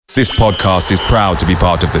This podcast is proud to be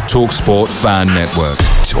part of the TalkSport Fan Network.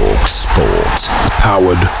 TalkSport.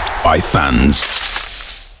 Powered by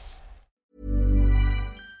fans.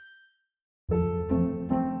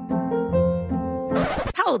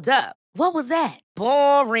 Hold up. What was that?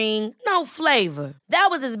 Boring. No flavor. That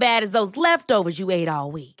was as bad as those leftovers you ate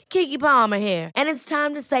all week. Keke Palmer here. And it's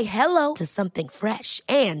time to say hello to something fresh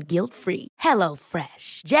and guilt-free. Hello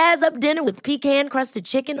Fresh. Jazz up dinner with pecan-crusted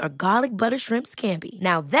chicken or garlic butter shrimp scampi.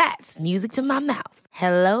 Now that's music to my mouth.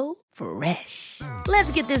 Hello Fresh.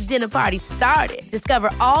 Let's get this dinner party started.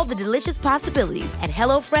 Discover all the delicious possibilities at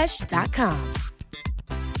hellofresh.com.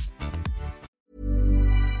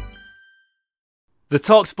 The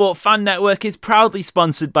TalkSport Fan Network is proudly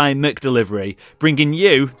sponsored by McDelivery, bringing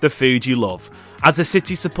you the food you love. As a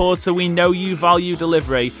City supporter, we know you value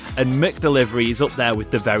delivery, and McDelivery is up there with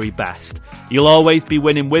the very best. You'll always be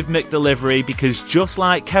winning with McDelivery because just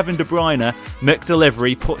like Kevin De Bruyne,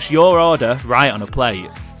 McDelivery puts your order right on a plate.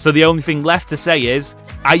 So the only thing left to say is,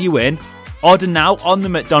 are you in? Order now on the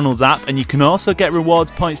McDonald's app, and you can also get rewards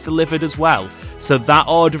points delivered as well. So that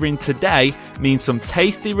ordering today means some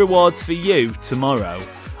tasty rewards for you tomorrow.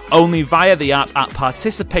 Only via the app at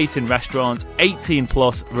participating restaurants. 18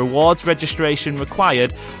 plus, rewards registration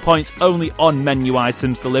required, points only on menu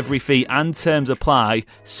items, delivery fee and terms apply.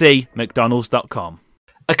 See mcdonalds.com.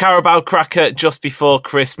 A Carabao cracker just before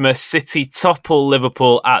Christmas. City topple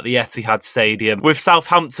Liverpool at the Etihad Stadium, with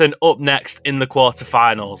Southampton up next in the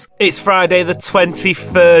quarter-finals. It's Friday the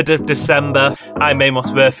 23rd of December. I'm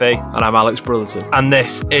Amos Murphy. And I'm Alex Brotherton. And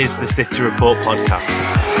this is the City Report podcast.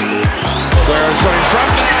 Aguero's got in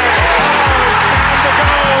front there. And the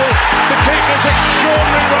goal to keep this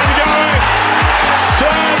extraordinary run going.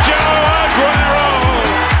 Sergio Aguero.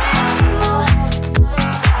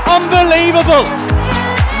 Unbelievable.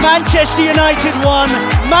 Manchester United 1,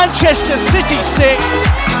 Manchester City 6.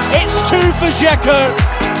 It's 2 for Dzeko.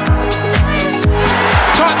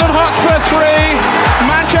 Tottenham Hotspur 3,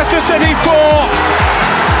 Manchester City 4.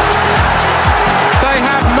 They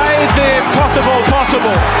have made the impossible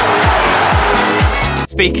possible.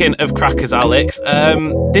 Speaking of crackers, Alex,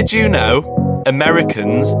 did you know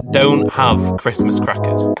Americans don't have Christmas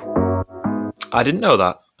crackers? I didn't know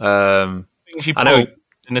that. I know.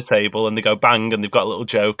 In a table and they go bang and they've got a little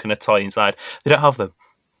joke and a toy inside. They don't have them.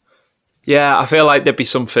 Yeah, I feel like there'd be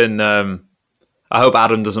something. I hope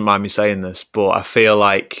Adam doesn't mind me saying this, but I feel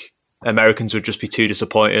like Americans would just be too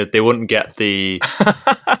disappointed. They wouldn't get the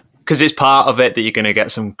because it's part of it that you're going to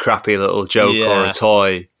get some crappy little joke or a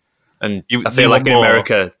toy, and I feel like in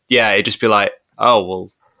America, it'd just be like, oh well,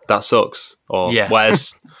 that sucks, or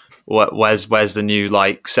where's the new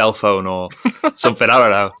like cell phone or something? I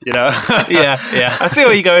don't know, you know. yeah. I see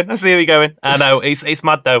where you're going. I know it's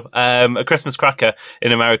mad though. A Christmas cracker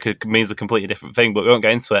in America means a completely different thing, but we won't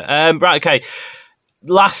get into it. Right, okay.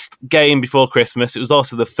 Last game before Christmas. It was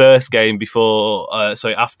also the first game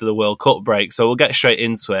after the World Cup break. So we'll get straight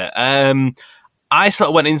into it. I sort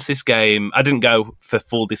of went into this game. I didn't go for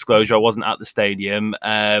full disclosure. I wasn't at the stadium.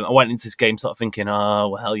 I went into this game sort of thinking,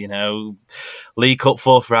 League Cup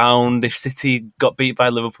fourth round. If City got beat by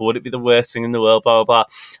Liverpool, would it be the worst thing in the world? Blah, blah,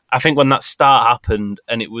 blah. I think when that start happened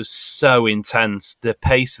and it was so intense, the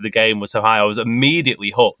pace of the game was so high, I was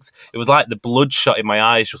immediately hooked. It was like the bloodshot in my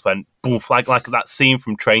eyes just went boof, like that scene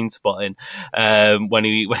from Trainspotting when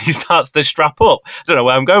he starts to strap up. I don't know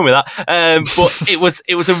where I'm going with that, but it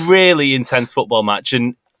was a really intense football match,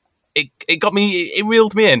 and it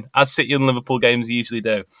reeled me in, as City and Liverpool games usually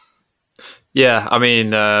do. Yeah, I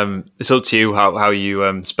mean, it's up to you how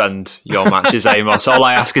you spend your matches, Amos. All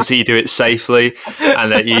I ask is that you do it safely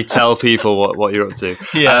and that you tell people what you're up to.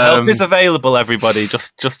 Yeah, help is available, everybody,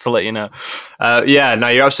 just to let you know. No,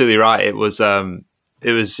 you're absolutely right.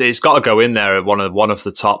 It's got to go in there at one of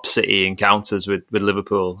the top City encounters with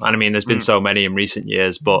Liverpool. And I mean, there's been so many in recent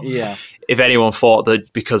years, but if anyone thought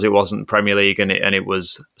that because it wasn't Premier League and it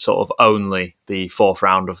was sort of only the fourth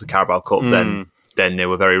round of the Carabao Cup, then they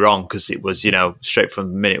were very wrong, because it was, straight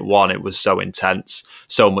from minute one, it was so intense,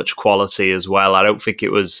 so much quality as well. I don't think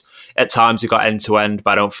it was, at times it got end to end,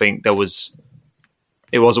 but I don't think it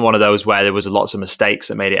wasn't one of those where there was lots of mistakes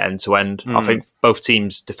that made it end to end. I think both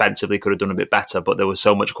teams defensively could have done a bit better, but there was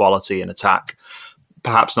so much quality in attack.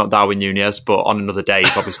 Perhaps not Darwin Núñez, but on another day he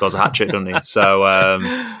probably scores a hat-trick, doesn't he? So,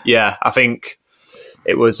 I think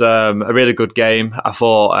it was a really good game. I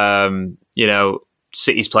thought,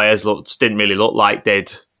 City's players didn't really look like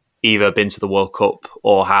they'd either been to the World Cup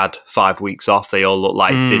or had 5 weeks off. They all looked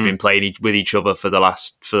like they'd been playing with each other for the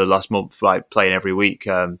last month, like playing every week.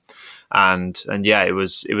 It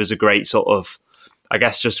was a great sort of, I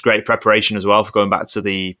guess, just great preparation as well for going back to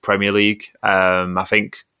the Premier League. I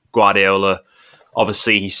think Guardiola,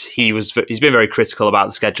 obviously he's been very critical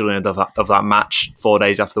about the scheduling of that match 4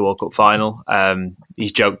 days after the World Cup final.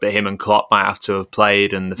 He's joked that him and Klopp might have to have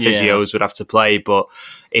played and the physios would have to play, but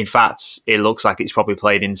in fact it looks like it's probably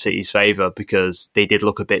played in City's favour because they did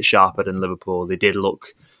look a bit sharper than Liverpool. They did look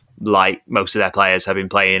like most of their players have been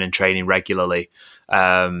playing and training regularly,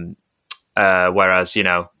 whereas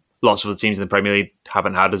lots of the teams in the Premier League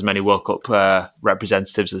haven't had as many World Cup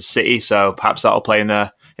representatives as City, so perhaps that'll play in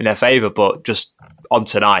their favour. But just on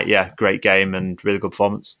tonight, great game and really good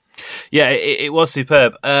performance. Yeah, it was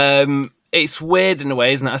superb. It's weird in a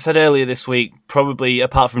way, isn't it? I said earlier this week, probably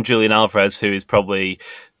apart from Julian Alvarez, who is probably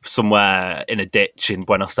somewhere in a ditch in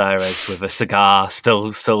Buenos Aires with a cigar,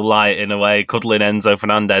 still lighting away, cuddling Enzo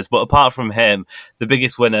Fernandez. But apart from him, the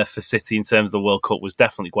biggest winner for City in terms of the World Cup was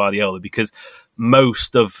definitely Guardiola, because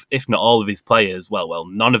most of, if not all of his players, well,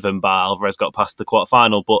 none of them bar Alvarez got past the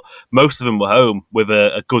quarter-final, but most of them were home with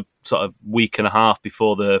a good sort of week and a half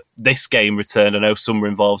before this game returned. I know some were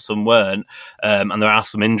involved, some weren't, and there are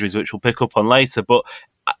some injuries which we'll pick up on later, but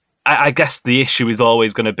I guess the issue is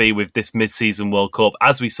always going to be with this mid-season World Cup.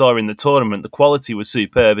 As we saw in the tournament, the quality was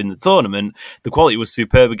superb in the tournament. The quality was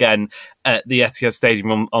superb again at the Etihad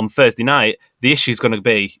Stadium on Thursday night. The issue is going to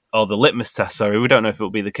be, or the litmus test, we don't know if it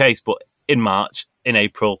will be the case, but in March, in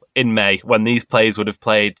April, in May, when these players would have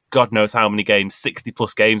played God knows how many games, 60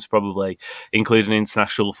 plus games probably, including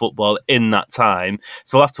international football in that time.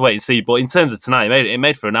 So we'll have to wait and see. But in terms of tonight, it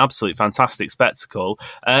made for an absolute fantastic spectacle.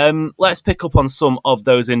 Let's pick up on some of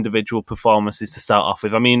those individual performances to start off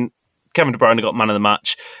with. I mean, Kevin De Bruyne got man of the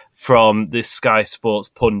match from the Sky Sports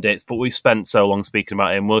pundits, but we've spent so long speaking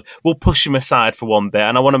about him. We'll push him aside for one bit.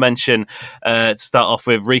 And I want to mention, to start off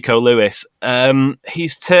with, Rico Lewis.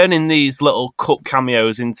 He's turning these little cup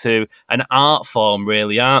cameos into an art form,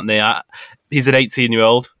 really, aren't they? He's an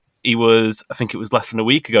 18-year-old. He was, I think it was less than a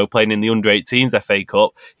week ago, playing in the Under-18s FA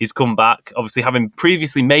Cup. He's come back, obviously having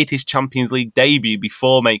previously made his Champions League debut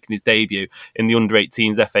before making his debut in the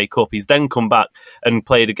Under-18s FA Cup. He's then come back and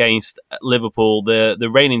played against Liverpool, the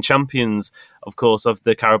reigning champions, of course, of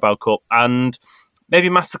the Carabao Cup. And maybe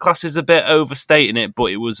masterclass is a bit overstating it,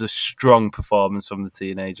 but it was a strong performance from the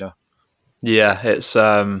teenager. Yeah, it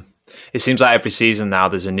seems like every season now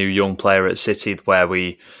there's a new young player at City where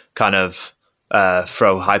we kind of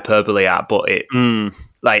throw hyperbole at, but it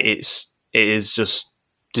is just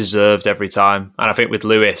deserved every time. And I think with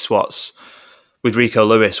Rico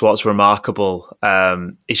Lewis, what's remarkable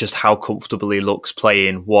is just how comfortable he looks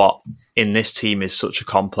playing what in this team is such a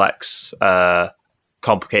complex,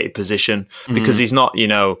 complicated position, because he's not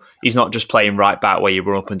just playing right back where you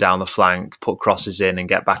run up and down the flank, put crosses in and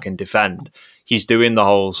get back and defend. He's doing the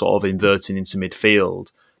whole sort of inverting into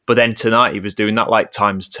midfield. But then tonight he was doing that like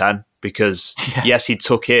times 10, because yes, he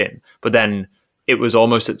took in, but then it was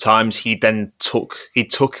almost at times he'd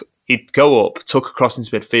go up, took across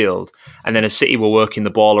into midfield, and then as City were working the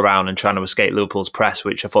ball around and trying to escape Liverpool's press,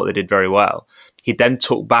 which I thought they did very well, he then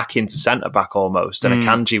took back into centre-back almost, and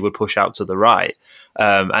Akanji would push out to the right.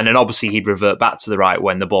 And then obviously he'd revert back to the right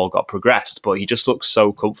when the ball got progressed, but he just looks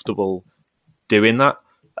so comfortable doing that.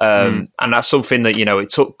 And that's something that, it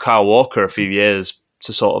took Kyle Walker a few years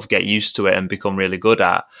to sort of get used to it and become really good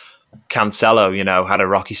at. Cancelo, had a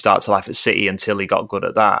rocky start to life at City until he got good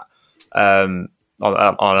at that on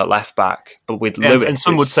a left back. But with Lewis, and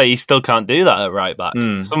some would say he still can't do that at right back.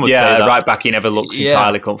 Some would say that. Right back he never looks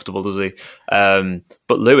entirely comfortable, does he?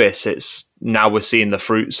 But Lewis, now we're seeing the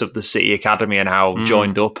fruits of the City Academy and how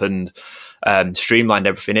joined up and streamlined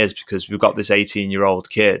everything is, because we've got this 18-year-old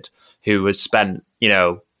kid who has spent,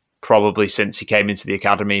 probably since he came into the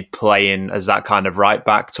academy playing as that kind of right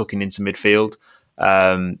back, tucking into midfield.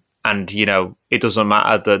 And, it doesn't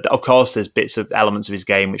matter that, of course, there's elements of his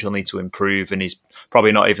game which will need to improve, and he's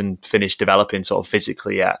probably not even finished developing sort of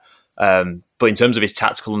physically yet. But in terms of his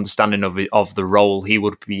tactical understanding of the role he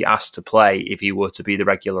would be asked to play if he were to be the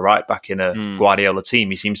regular right back in a Guardiola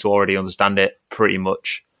team, he seems to already understand it pretty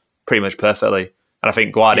much perfectly. And I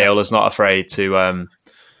think Guardiola's not afraid to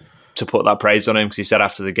put that praise on him, because he said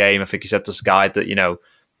after the game, I think he said to Sky that,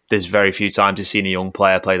 there's very few times he's seen a young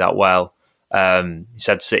player play that well. He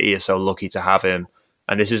said City are so lucky to have him.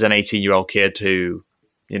 And this is an 18-year-old kid who,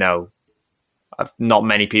 not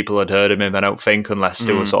many people had heard of him, I don't think, unless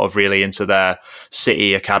they were sort of really into their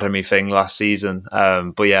City Academy thing last season.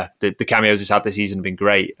 But yeah, the cameos he's had this season have been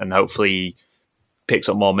great, and hopefully he picks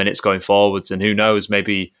up more minutes going forwards. And who knows,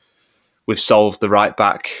 maybe we've solved the right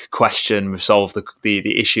back question. We've solved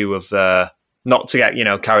the issue of not to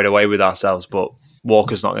get carried away with ourselves, but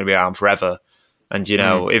Walker's not going to be around forever. And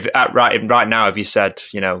if right now, if you said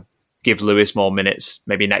give Lewis more minutes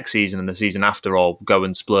maybe next season and the season after, or go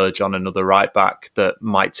and splurge on another right back that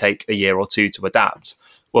might take a year or two to adapt.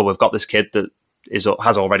 Well, we've got this kid that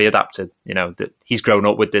has already adapted, that he's grown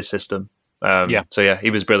up with this system. So yeah, he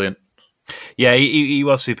was brilliant. Yeah, he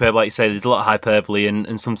was superb. Like you say, there's a lot of hyperbole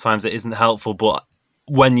and sometimes it isn't helpful, but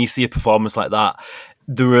when you see a performance like that,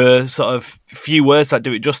 there are sort of few words that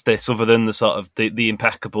do it justice other than the sort of the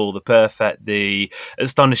impeccable, the perfect, the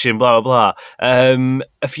astonishing, blah, blah, blah.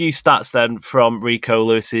 A few stats then from Rico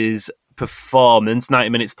Lewis's performance: 90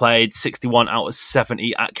 minutes played, 61 out of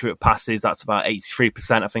 70 accurate passes. That's about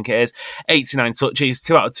 83%, I think it is. 89 touches,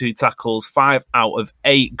 2 out of 2 tackles, 5 out of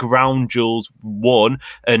 8 ground duels won,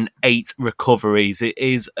 and 8 recoveries. It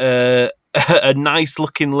is a nice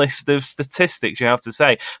looking list of statistics, you have to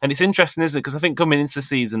say. And it's interesting, isn't it? Because I think coming into the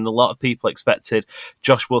season, a lot of people expected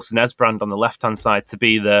Josh Wilson-Esbrand on the left-hand side to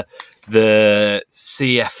be the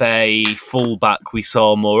CFA fullback we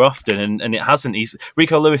saw more often, and it hasn't.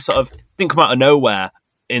 Rico Lewis sort of didn't come out of nowhere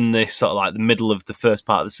in this sort of like the middle of the first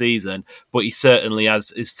part of the season, but he certainly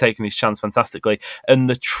is taking his chance fantastically. And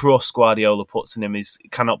the trust Guardiola puts in him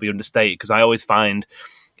cannot be understated, because I always find,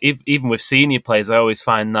 even with senior players, I always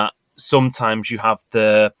find that sometimes you have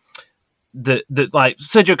the like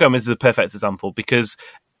Sergio Gomez is a perfect example, because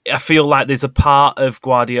I feel like there's a part of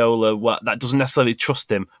Guardiola that doesn't necessarily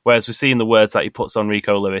trust him, whereas we're seeing the words that he puts on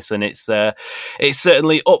Rico Lewis, and it's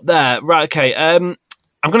certainly up there. Right, okay. I'm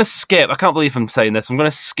going to skip. I can't believe I'm saying this. I'm going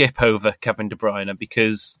to skip over Kevin De Bruyne,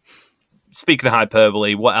 because speaking of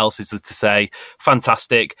hyperbole, what else is there to say?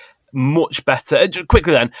 Fantastic, much better.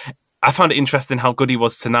 Quickly then, I found it interesting how good he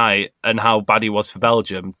was tonight and how bad he was for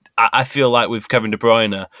Belgium. I feel like with Kevin De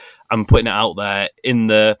Bruyne, I'm putting it out there, in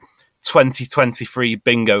the 2023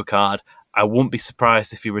 bingo card, I wouldn't be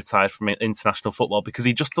surprised if he retired from international football, because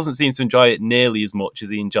he just doesn't seem to enjoy it nearly as much as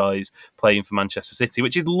he enjoys playing for Manchester City,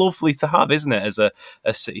 which is lovely to have, isn't it, as a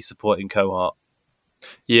City supporting cohort?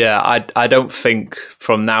 Yeah, I don't think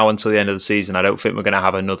from now until the end of the season, I don't think we're going to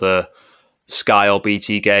have another Sky or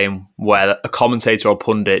BT game where a commentator or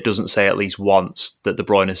pundit doesn't say at least once that De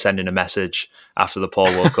Bruyne is sending a message after the poor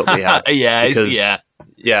World Cup we had. It's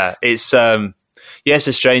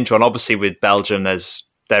a strange one. Obviously, with Belgium,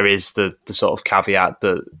 there is the sort of caveat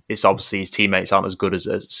that it's obviously his teammates aren't as good as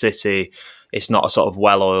City. It's not a sort of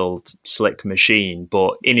well-oiled, slick machine,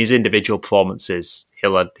 but in his individual performances,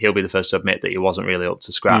 he'll be the first to admit that he wasn't really up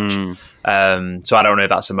to scratch. So I don't know if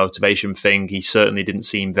that's a motivation thing. He certainly didn't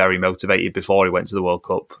seem very motivated before he went to the World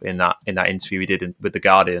Cup in that interview he did with The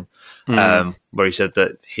Guardian, where he said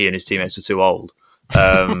that he and his teammates were too old.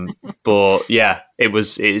 But yeah, it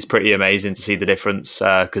is pretty amazing to see the difference,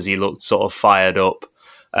 because he looked sort of fired up.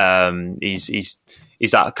 He's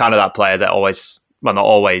that kind of that player that always, well, not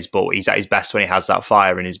always, but he's at his best when he has that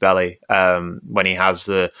fire in his belly, when he has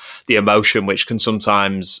the emotion, which can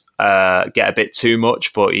sometimes get a bit too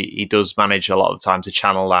much, but he does manage a lot of the time to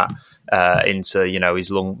channel that into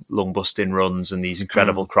his lung busting runs and these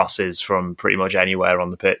incredible crosses from pretty much anywhere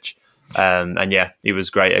on the pitch. And yeah, he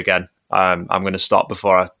was great again. I'm going to stop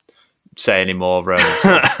before I say any more,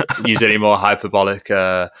 use any more hyperbolic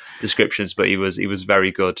descriptions, but he was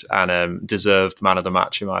very good and deserved man of the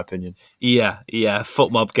match in my opinion. Yeah.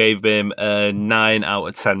 Footmob gave him a 9 out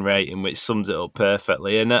of 10 rating, which sums it up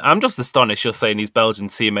perfectly. And I'm just astonished you're saying his Belgian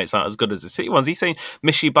teammates aren't as good as the City ones. He's saying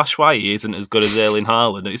Michy Batshuayi isn't as good as Erling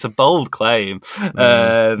Haaland. It's a bold claim.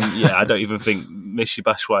 I don't even think Michy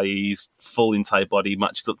Batshuayi's full entire body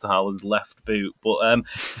matches up to Haaland's left boot. But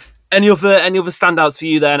Any other standouts for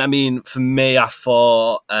you then? I mean, for me, I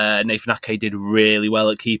thought Nathan Ake did really well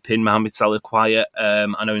at keeping Mohamed Salah quiet.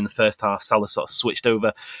 I know in the first half, Salah sort of switched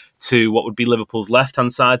over to what would be Liverpool's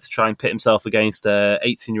left-hand side to try and pit himself against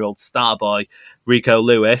 18-year-old star boy, Rico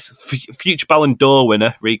Lewis, future Ballon d'Or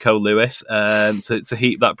winner, Rico Lewis, to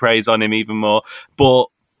heap that praise on him even more. But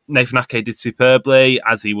Nathan Ake did superbly,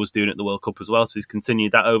 as he was doing at the World Cup as well, so he's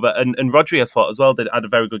continued that over. And Rodri, I thought, as well, had a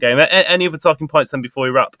very good game. Any other talking points then before we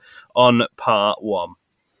wrap on part one?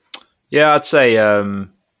 Yeah, I'd say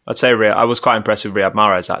I was quite impressed with Riyad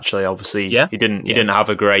Mahrez, actually. Obviously, he didn't have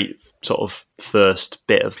a great sort of first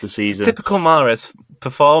bit of the season. Typical Mahrez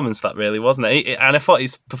performance, that really, wasn't it? And I thought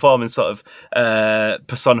his performance sort of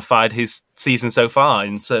personified his season so far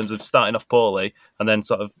in terms of starting off poorly and then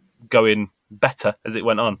sort of going better as it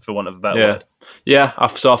went on, for want of a better word. Yeah,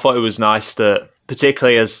 so I thought it was nice that,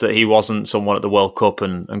 particularly as that he wasn't someone at the World Cup,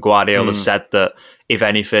 and Guardiola said that, if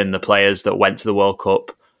anything, the players that went to the World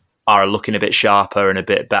Cup are looking a bit sharper and a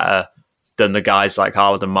bit better than the guys like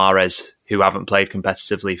Haaland and Mahrez, who haven't played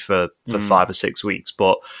competitively for 5 or 6 weeks.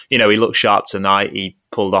 But, he looked sharp tonight. He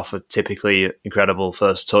pulled off a typically incredible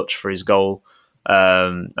first touch for his goal.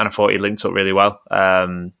 and I thought he linked up really well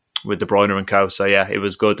with De Bruyne and co. So yeah, it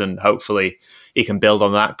was good, and hopefully he can build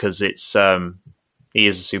on that, because it's he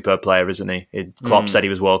is a superb player, isn't he? Klopp said he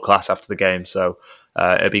was world class after the game, so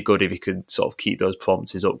it'd be good if he could sort of keep those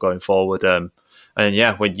performances up going forward. And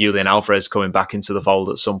yeah, when Julian Alvarez coming back into the fold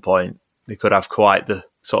at some point, they could have quite the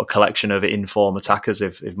sort of collection of in-form attackers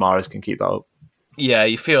if Mahrez can keep that up. Yeah,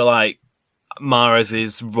 you feel like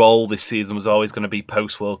Mahrez's role this season was always going to be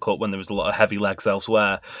post-World Cup when there was a lot of heavy legs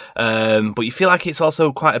elsewhere. But you feel like it's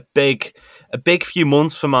also quite a big few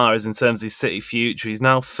months for Mahrez in terms of his City future. He's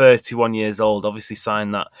now 31 years old, obviously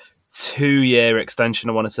signed that 2-year extension,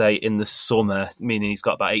 I want to say, in the summer, meaning he's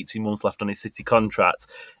got about 18 months left on his City contract.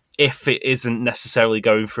 If it isn't necessarily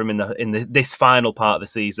going for him in this final part of the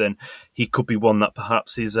season, he could be one that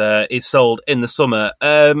perhaps is sold in the summer.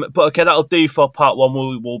 But okay, that'll do for part one.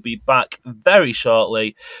 We will be back very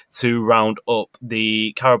shortly to round up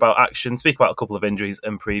the Carabao action, speak about a couple of injuries,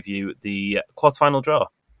 and preview the quarter-final draw.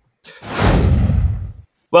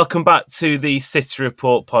 Welcome back to the City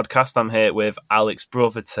Report podcast. I'm here with Alex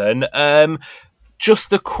Brotherton.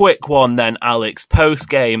 Just a quick one then, Alex.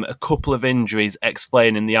 Post-game, a couple of injuries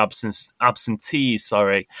explaining the absentees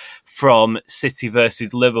from City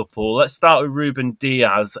versus Liverpool. Let's start with Ruben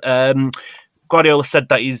Diaz. Guardiola said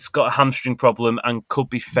that he's got a hamstring problem and could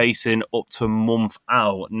be facing up to a month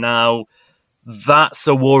out. Now, that's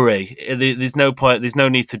a worry. There's no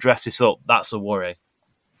need to dress this up. That's a worry.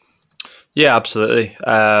 Yeah, absolutely.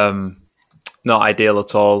 Not ideal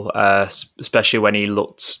at all, especially when he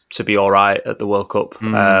looked to be all right at the World Cup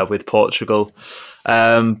with Portugal.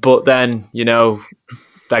 But then,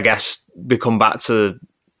 I guess we come back to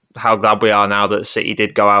how glad we are now that City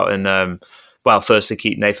did go out and, firstly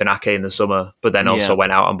keep Nathan Ake in the summer, but then also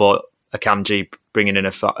went out and bought Akanji, bringing in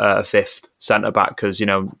a fifth centre-back, because,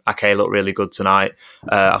 Ake looked really good tonight.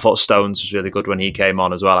 I thought Stones was really good when he came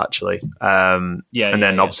on as well, actually.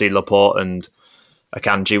 Obviously Laporte and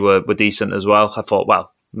Akanji were decent as well. I thought,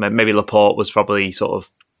 maybe Laporte was probably sort of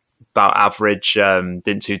about average,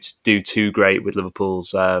 didn't do too great with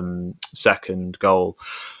Liverpool's second goal.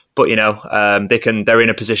 But, they're in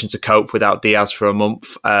a position to cope without Diaz for a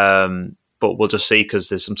month. But we'll just see, because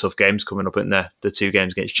there's some tough games coming up in there. The 2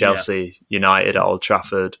 games against Chelsea, United at Old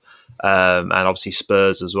Trafford, and obviously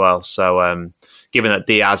Spurs as well. So given that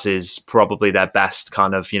Diaz is probably their best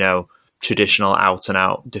kind of, traditional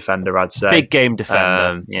out-and-out defender, I'd say. Big game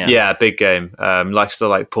defender. Yeah, big game. Likes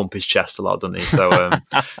to pump his chest a lot, doesn't he? So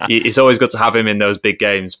it's always good to have him in those big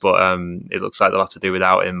games, but it looks like they'll have to do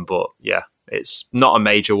without him. But yeah, it's not a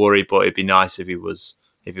major worry, but it'd be nice if he was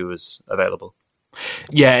available.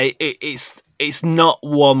 Yeah, it's not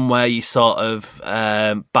one where you sort of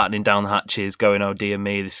battening down the hatches, going, "Oh dear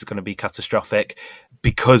me, this is going to be catastrophic."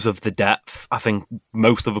 Because of the depth, I think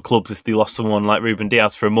most other clubs, if they lost someone like Ruben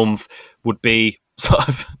Diaz for a month, would be sort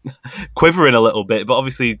of quivering a little bit. But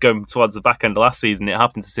obviously, going towards the back end of last season, it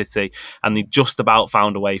happened to City, and they just about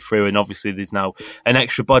found a way through. And obviously, there's now an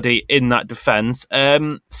extra body in that defence.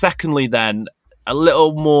 Secondly, then, a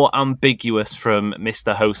little more ambiguous from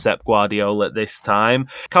Mr. Josep Guardiola at this time.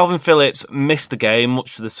 Calvin Phillips missed the game,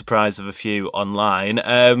 much to the surprise of a few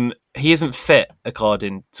online. He isn't fit,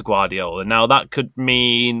 according to Guardiola. Now, that could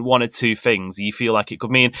mean one or two things. You feel like it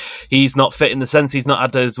could mean he's not fit in the sense he's not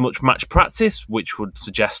had as much match practice, which would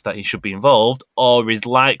suggest that he should be involved, or is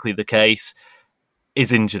likely the case,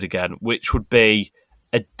 is injured again, which would be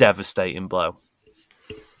a devastating blow.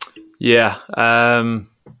 Yeah,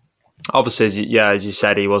 obviously, as you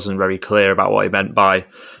said, he wasn't very clear about what he meant by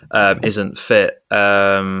isn't fit.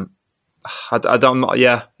 I don't know.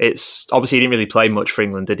 Yeah, it's obviously he didn't really play much for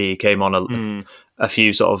England, did he? He came on a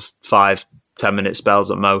few sort of 5-10 minute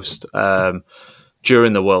spells at most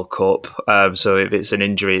during the World Cup. So if it's an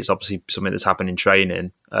injury, it's obviously something that's happened in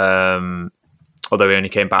training. Although he only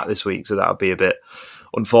came back this week, so that would be a bit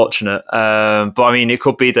unfortunate. But I mean, it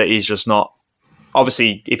could be that he's just not.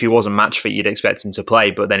 Obviously, if he wasn't match fit, you'd expect him to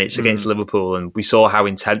play, but then it's against Liverpool, and we saw how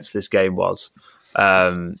intense this game was.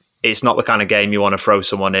 It's not the kind of game you want to throw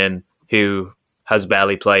someone in who has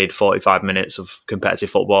barely played 45 minutes of competitive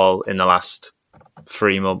football in the last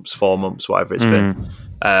 3 months, 4 months, whatever it's been.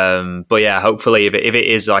 But yeah, hopefully if it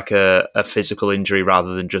is like a physical injury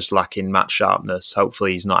rather than just lacking match sharpness,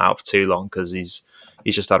 hopefully he's not out for too long, because he's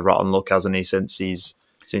just had rotten luck, hasn't he, since he's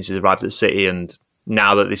arrived at City. And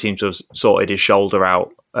now that they seem to have sorted his shoulder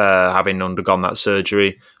out, having undergone that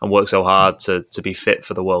surgery and worked so hard to be fit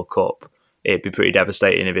for the World Cup, it'd be pretty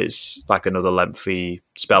devastating if it's like another lengthy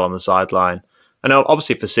spell on the sideline. And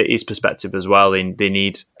obviously for City's perspective as well, they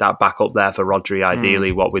need that backup there for Rodri,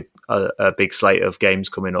 ideally, what with a big slate of games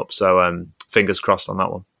coming up. So fingers crossed on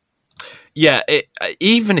that one. Yeah,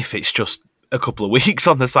 even if it's just a couple of weeks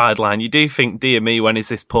on the sideline, you do think, dear me, when is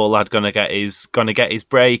this poor lad going to get his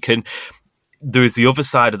break? And there is the other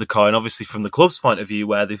side of the coin, obviously from the club's point of view,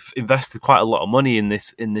 where they've invested quite a lot of money in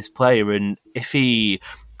this player. And if I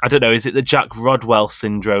don't know, is it the Jack Rodwell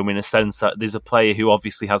syndrome in a sense that there's a player who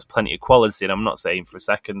obviously has plenty of quality, and I'm not saying for a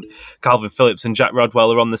second Calvin Phillips and Jack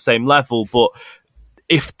Rodwell are on the same level, but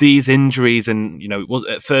if these injuries, and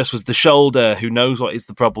at first was the shoulder, who knows what is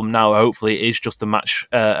the problem now? Hopefully, it is just a match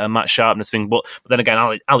sharpness thing. But then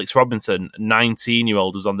again, Alex Robinson,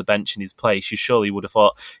 19-year-old, was on the bench in his place. You surely would have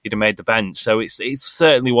thought he'd have made the bench. So it's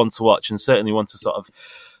certainly one to watch, and certainly one to sort of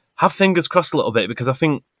have fingers crossed a little bit, because I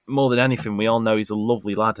think more than anything, we all know he's a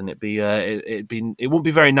lovely lad, and it wouldn't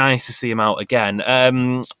be very nice to see him out again.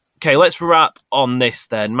 Okay, let's wrap on this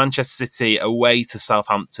then. Manchester City away to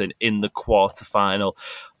Southampton in the quarter-final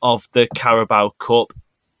of the Carabao Cup.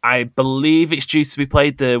 I believe it's due to be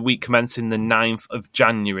played the week commencing the 9th of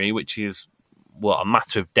January, which is, a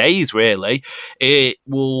matter of days, really. It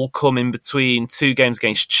will come in between two games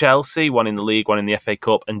against Chelsea, one in the League, one in the FA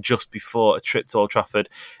Cup, and just before a trip to Old Trafford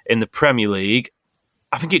in the Premier League.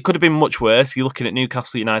 I think it could have been much worse. You're looking at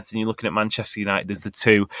Newcastle United and you're looking at Manchester United as the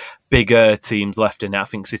two bigger teams left in it. I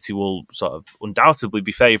think City will sort of undoubtedly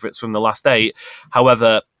be favourites from the last 8.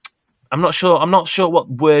 However, I'm not sure what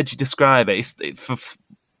word you describe it. For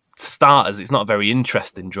starters, it's not a very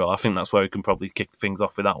interesting draw. I think that's where we can probably kick things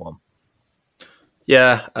off with that one.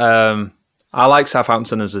 Yeah, I like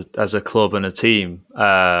Southampton as a club and a team.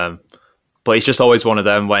 But it's just always one of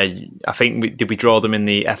them where I think did we draw them in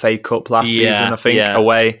the FA Cup last season? I think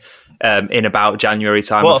away in about January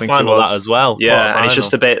time. I think it was that as well. Yeah, and it's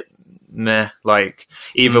just a bit meh. Like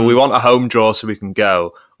either we want a home draw so we can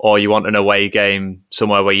go, or you want an away game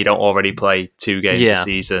somewhere where you don't already play 2 games a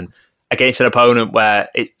season against an opponent where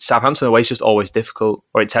Southampton away is just always difficult,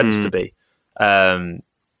 or it tends to be.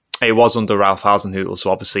 It was under Ralph Hasenhüttl, so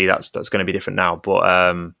obviously that's going to be different now.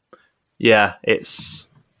 But it's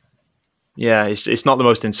not the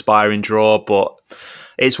most inspiring draw, but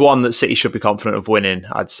it's one that City should be confident of winning,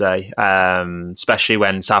 I'd say, especially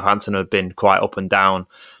when Southampton have been quite up and down.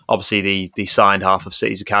 Obviously, they signed half of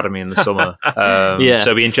City's academy in the summer. So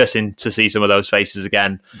it'll be interesting to see some of those faces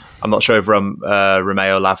again. I'm not sure if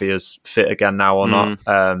Romeo Lavia's fit again now or not,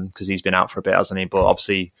 because he's been out for a bit, hasn't he? But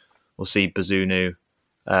obviously, we'll see Bazunu.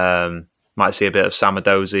 Might see a bit of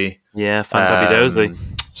Samadozi. Yeah, Fandabidozi.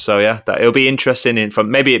 So it'll be interesting.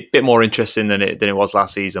 Maybe a bit more interesting than it was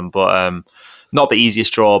last season, but not the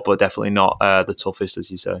easiest draw, but definitely not the toughest,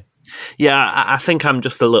 as you say. Yeah, I think I'm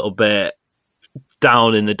just a little bit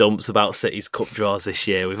down in the dumps about City's cup draws this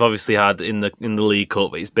year. We've obviously had in the League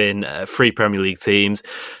Cup, it's been 3 Premier League teams: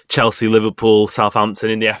 Chelsea, Liverpool,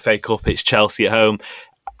 Southampton. In the FA Cup, it's Chelsea at home.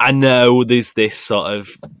 I know there's this sort of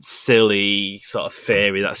silly sort of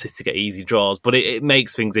theory that City get easy draws, but it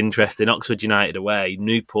makes things interesting. Oxford United away,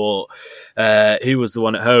 Newport, who was the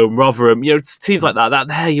one at home, Rotherham, teams like that.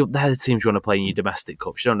 They're the teams you want to play in your domestic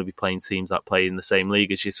cups. You don't want to be playing teams that play in the same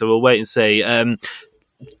league as you. So we'll wait and see.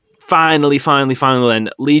 Finally, then,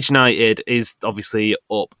 Leeds United is obviously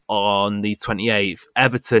up on the 28th.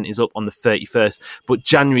 Everton is up on the 31st. But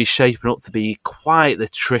January's shaping up to be quite the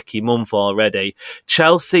tricky month already.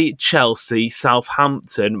 Chelsea,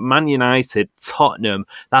 Southampton, Man United, Tottenham.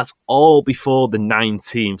 That's all before the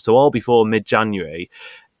 19th, so all before mid-January.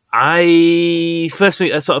 First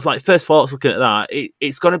thoughts looking at that,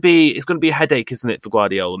 it's going to be a headache, isn't it, for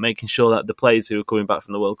Guardiola, making sure that the players who are coming back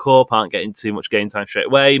from the World Cup aren't getting too much game time straight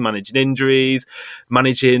away, managing injuries,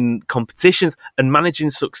 managing competitions, and managing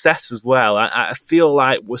success as well. I feel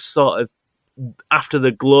like we're sort of, after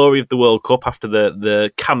the glory of the World Cup, after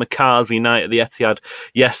the kamikaze night at the Etihad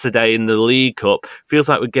yesterday in the League Cup, feels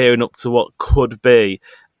like we're gearing up to what could be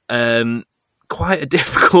quite a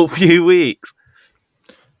difficult few weeks.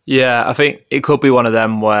 Yeah, I think it could be one of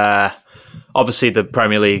them where obviously the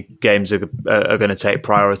Premier League games are going to take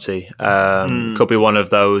priority. Could be one of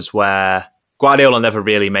those where Guardiola never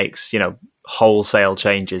really makes, wholesale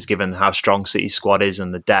changes given how strong City's squad is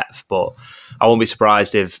and the depth. But I won't be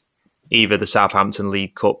surprised if either the Southampton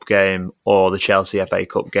League Cup game or the Chelsea FA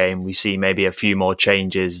Cup game, we see maybe a few more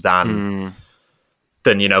changes than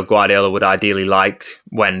Guardiola would ideally like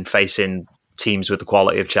when facing teams with the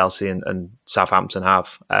quality of Chelsea and Southampton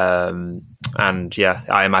have. I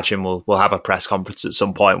imagine we'll have a press conference at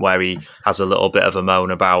some point where he has a little bit of a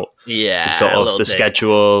moan about the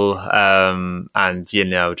schedule and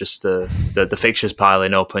just the fixtures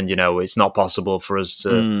piling up, and it's not possible for us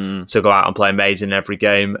to go out and play amazing in every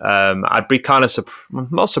game. I'd be kind of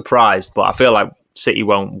not surprised, but I feel like City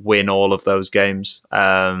won't win all of those games.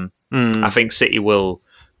 I think City will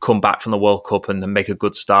come back from the World Cup and make a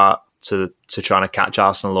good start to trying to catch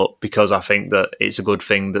Arsenal up, because I think that it's a good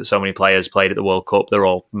thing that so many players played at the World Cup. They're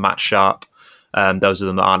all match sharp. Those of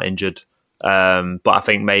them that aren't injured. But I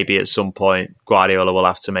think maybe at some point Guardiola will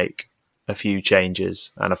have to make a few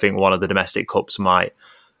changes, and I think one of the domestic cups might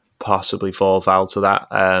possibly fall foul to that.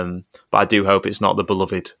 But I do hope it's not the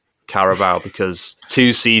beloved Carabao, because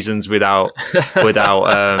 2 seasons without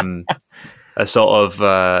a sort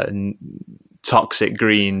of toxic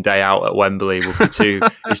green day out at Wembley would be too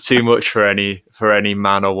much for any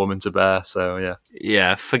man or woman to bear. So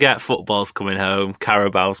yeah, forget football's coming home,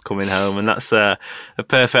 Carabao's coming home, and that's a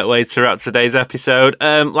perfect way to wrap today's episode.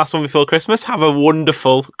 Last one before Christmas. Have a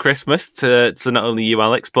wonderful Christmas to not only you,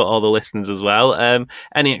 Alex, but all the listeners as well.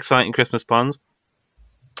 Any exciting Christmas plans?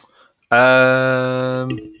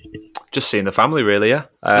 Just seeing the family, really. Yeah,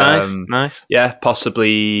 nice. Yeah,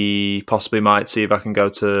 possibly might see if I can go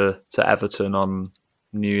to Everton on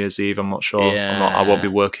New Year's Eve. I'm not sure. Yeah. I won't be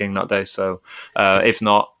working that day, so if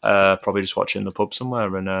not, probably just watch it in the pub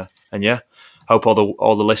somewhere. And yeah, hope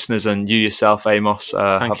all the listeners and you yourself, Amos,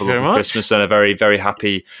 have a lovely Christmas and a very, very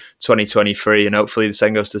happy 2023, and hopefully the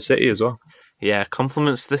same goes to City as well. Yeah,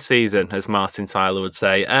 compliments this season, as Martin Tyler would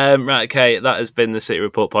say. Right, okay, that has been the City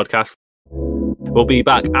Report podcast. We'll be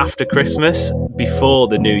back after Christmas, before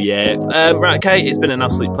the new year. Right, okay, it's been an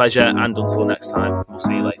absolute pleasure, and until next time, we'll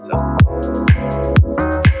see you later.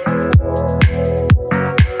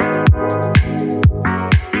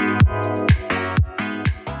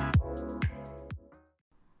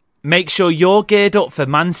 Make sure you're geared up for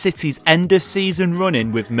Man City's end-of-season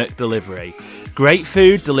run-in with McDelivery. Great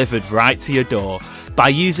food delivered right to your door. By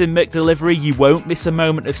using McDelivery, you won't miss a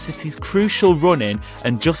moment of City's crucial run-in,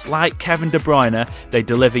 and just like Kevin De Bruyne, they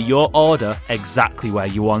deliver your order exactly where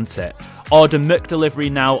you want it. Order McDelivery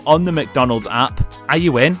now on the McDonald's app. Are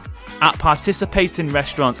you in? At participating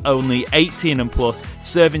restaurants only, 18 and plus,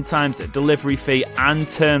 serving times, delivery fee and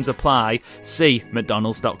terms apply. See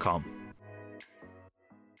mcdonalds.com.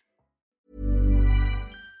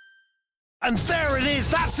 And there it is,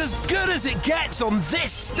 that's as good as it gets on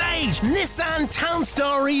this stage. Nissan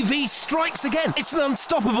Townstar EV strikes again. It's an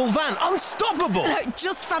unstoppable van, unstoppable.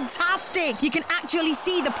 Just fantastic. You can actually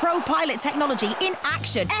see the Pro Pilot technology in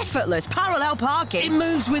action. Effortless parallel parking. It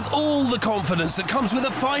moves with all the confidence that comes with a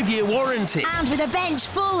 5-year warranty. And with a bench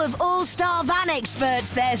full of all-star van experts,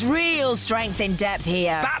 there's real strength in depth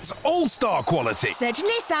here. That's all-star quality. Search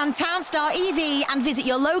Nissan Townstar EV and visit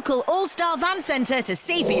your local all-star van centre to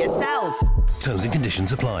see for yourself. Terms and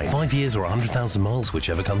conditions apply. 5 years or 100,000 miles,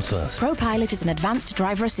 whichever comes first. Pro Pilot is an advanced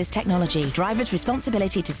driver assist technology. Driver's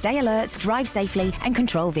responsibility to stay alert, drive safely, and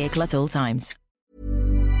control vehicle at all times.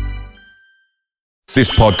 This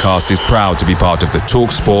podcast is proud to be part of the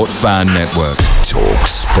TalkSport Fan Network.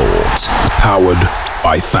 TalkSport. Powered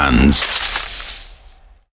by fans.